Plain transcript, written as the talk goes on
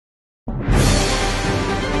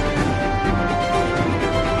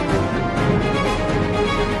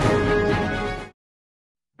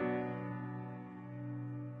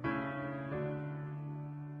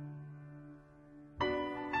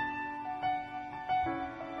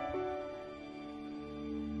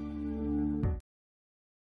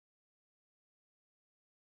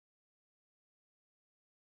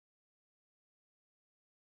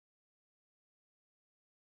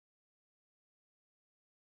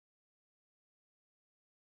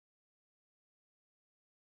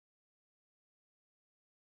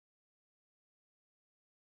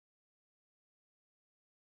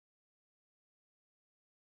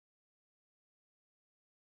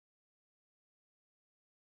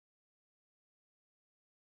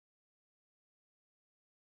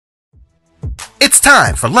It's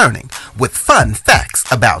time for learning with fun facts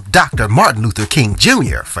about Dr. Martin Luther King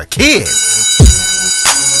Jr. for kids.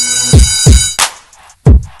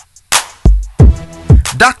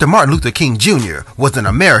 Dr. Martin Luther King Jr. was an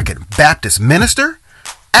American Baptist minister,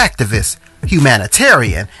 activist,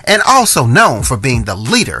 humanitarian, and also known for being the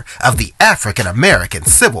leader of the African American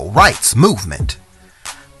civil rights movement.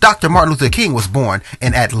 Dr. Martin Luther King was born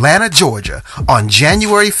in Atlanta, Georgia on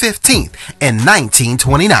January 15th in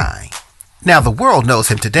 1929. Now, the world knows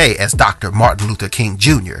him today as Dr. Martin Luther King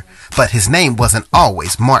Jr., but his name wasn't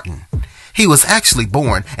always Martin. He was actually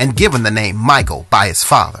born and given the name Michael by his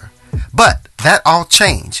father. But that all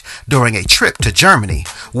changed during a trip to Germany,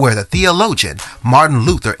 where the theologian Martin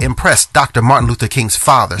Luther impressed Dr. Martin Luther King's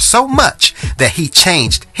father so much that he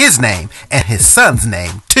changed his name and his son's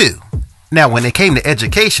name too. Now, when it came to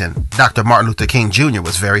education, Dr. Martin Luther King Jr.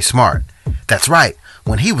 was very smart. That's right.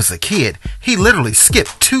 When he was a kid, he literally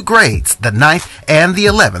skipped 2 grades, the 9th and the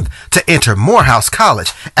 11th, to enter Morehouse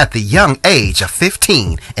College at the young age of 15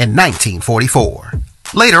 in 1944.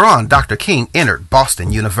 Later on, Dr. King entered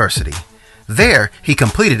Boston University. There, he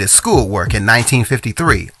completed his schoolwork in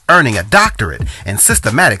 1953, earning a doctorate in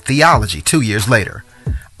systematic theology 2 years later.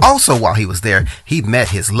 Also, while he was there, he met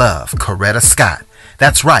his love, Coretta Scott.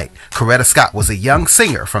 That's right, Coretta Scott was a young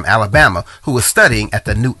singer from Alabama who was studying at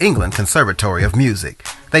the New England Conservatory of Music.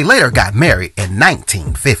 They later got married in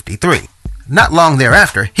 1953. Not long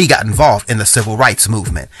thereafter, he got involved in the civil rights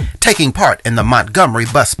movement, taking part in the Montgomery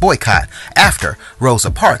bus boycott after Rosa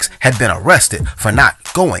Parks had been arrested for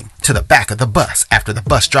not going to the back of the bus after the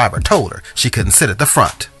bus driver told her she couldn't sit at the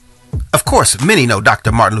front. Of course, many know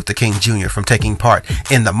Dr. Martin Luther King Jr. from taking part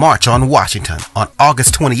in the March on Washington on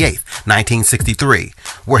August 28, 1963,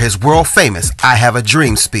 where his world-famous I Have a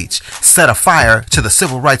Dream speech set a fire to the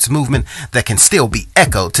civil rights movement that can still be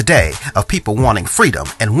echoed today of people wanting freedom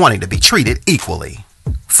and wanting to be treated equally.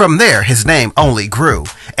 From there, his name only grew,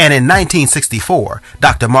 and in 1964,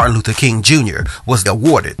 Dr. Martin Luther King Jr. was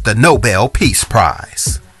awarded the Nobel Peace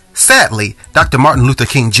Prize. Sadly, Dr. Martin Luther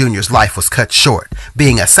King Jr.'s life was cut short,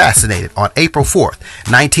 being assassinated on April 4,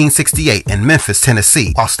 1968 in Memphis,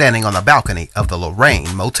 Tennessee, while standing on the balcony of the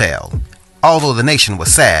Lorraine Motel. Although the nation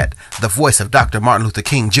was sad, the voice of Dr. Martin Luther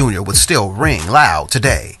King Jr. would still ring loud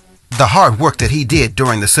today. The hard work that he did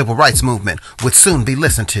during the civil rights movement would soon be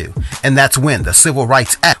listened to, and that's when the Civil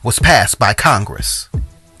Rights Act was passed by Congress.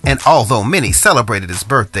 And although many celebrated his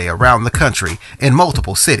birthday around the country in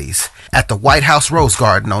multiple cities, at the White House Rose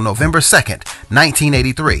Garden on November 2nd,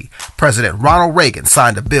 1983, President Ronald Reagan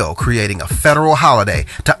signed a bill creating a federal holiday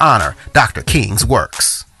to honor Dr. King's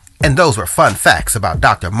works. And those were fun facts about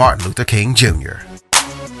Dr. Martin Luther King Jr.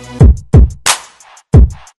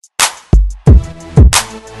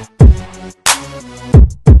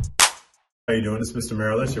 How you doing? It's Mr.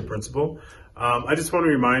 Marilis, your principal. I just want to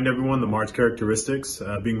remind everyone the March characteristics,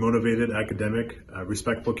 being motivated, academic,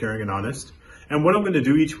 respectful, caring, and honest. And what I'm going to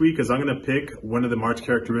do each week is I'm going to pick one of the March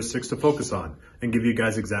characteristics to focus on and give you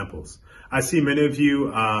guys examples. I see many of you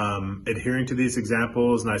adhering to these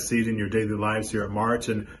examples, and I see it in your daily lives here at March,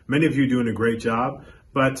 and many of you doing a great job,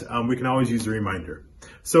 but we can always use a reminder.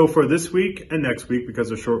 So for this week and next week, because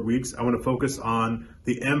they're short weeks, I want to focus on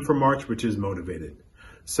the M for March, which is motivated.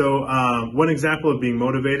 So one example of being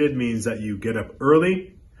motivated means that you get up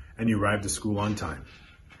early and you arrive to school on time.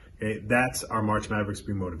 Okay, that's our March Mavericks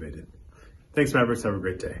being motivated. Thanks, Mavericks. Have a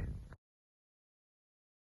great day.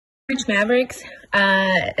 March Mavericks,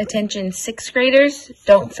 attention 6th graders,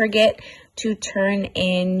 don't forget to turn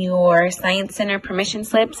in your Science Center permission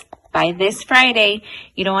slips by this Friday.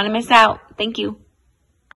 You don't want to miss out. Thank you.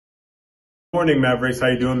 Good morning, Mavericks. How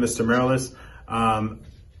you doing, Mr. Marilis?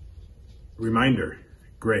 Reminder.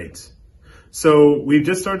 Grades. So we've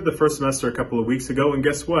just started the first semester a couple of weeks ago, and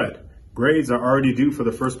guess what? Grades are already due for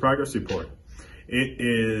the first progress report. It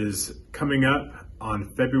is coming up on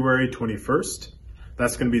February 21st.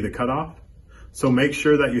 That's going to be the cutoff. So make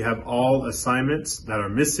sure that you have all assignments that are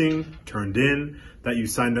missing turned in, that you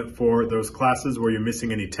signed up for those classes where you're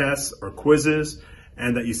missing any tests or quizzes,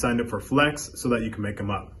 and that you signed up for Flex so that you can make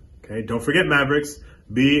them up. Okay, don't forget, Mavericks,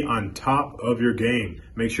 be on top of your game.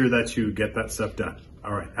 Make sure that you get that stuff done.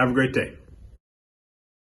 All right, have a great day.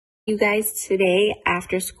 You guys today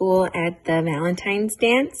after school at the Valentine's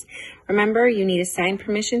dance. Remember, you need a signed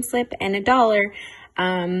permission slip and $1.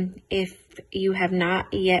 If you have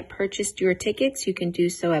not yet purchased your tickets, you can do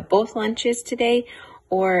so at both lunches today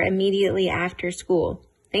or immediately after school.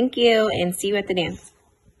 Thank you, and see you at the dance.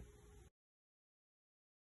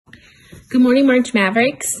 Good morning, March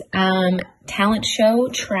Mavericks. talent show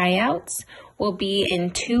tryouts will be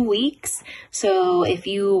in 2 weeks. So if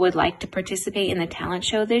you would like to participate in the talent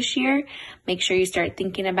show this year, make sure you start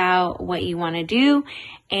thinking about what you want to do,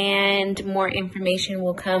 and more information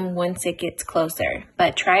will come once it gets closer.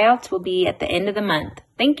 But tryouts will be at the end of the month.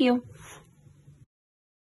 Thank you.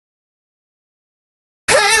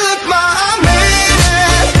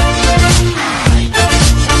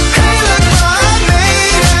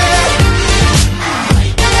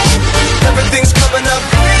 Everything's coming up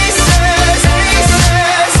places,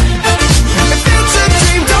 aces. If it's a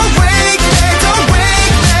dream, don't wake me, don't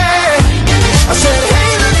wake me. I said,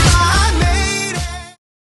 hey, look, I made it.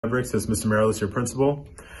 Maverick, says Mr. Morales, your principal.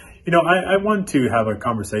 You know, I want to have a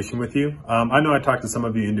conversation with you. I know I talked to some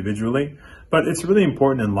of you individually, but it's really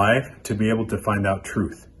important in life to be able to find out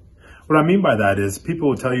truth. What I mean by that is people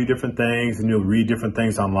will tell you different things and you'll read different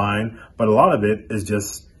things online, but a lot of it is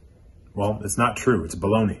just, well, it's not true. It's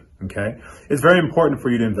baloney. Okay. It's very important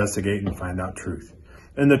for you to investigate and find out truth.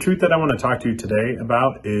 And the truth that I want to talk to you today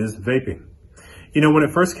about is vaping. You know, when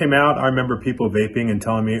it first came out, I remember people vaping and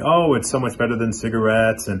telling me, oh, it's so much better than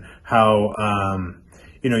cigarettes, and how,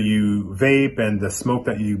 you know, you vape and the smoke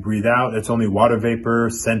that you breathe out, it's only water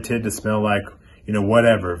vapor, scented to smell like, you know,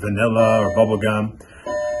 whatever, vanilla or bubble gum.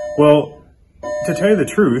 Well, to tell you the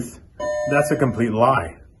truth, that's a complete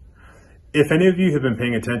lie. If any of you have been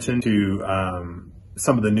paying attention to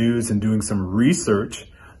some of the news and doing some research,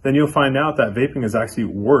 then you'll find out that vaping is actually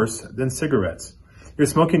worse than cigarettes. You're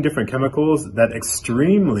smoking different chemicals that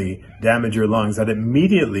extremely damage your lungs, that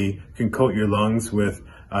immediately can coat your lungs with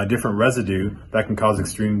different residue that can cause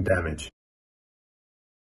extreme damage.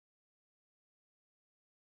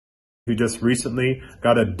 Who just recently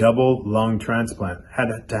got a double lung transplant,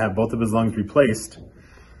 had to have both of his lungs replaced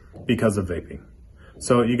because of vaping.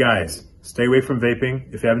 So you guys, stay away from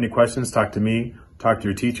vaping. If you have any questions, talk to me, talk to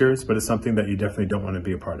your teachers, but it's something that you definitely don't want to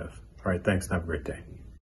be a part of. All right, thanks and have a great day.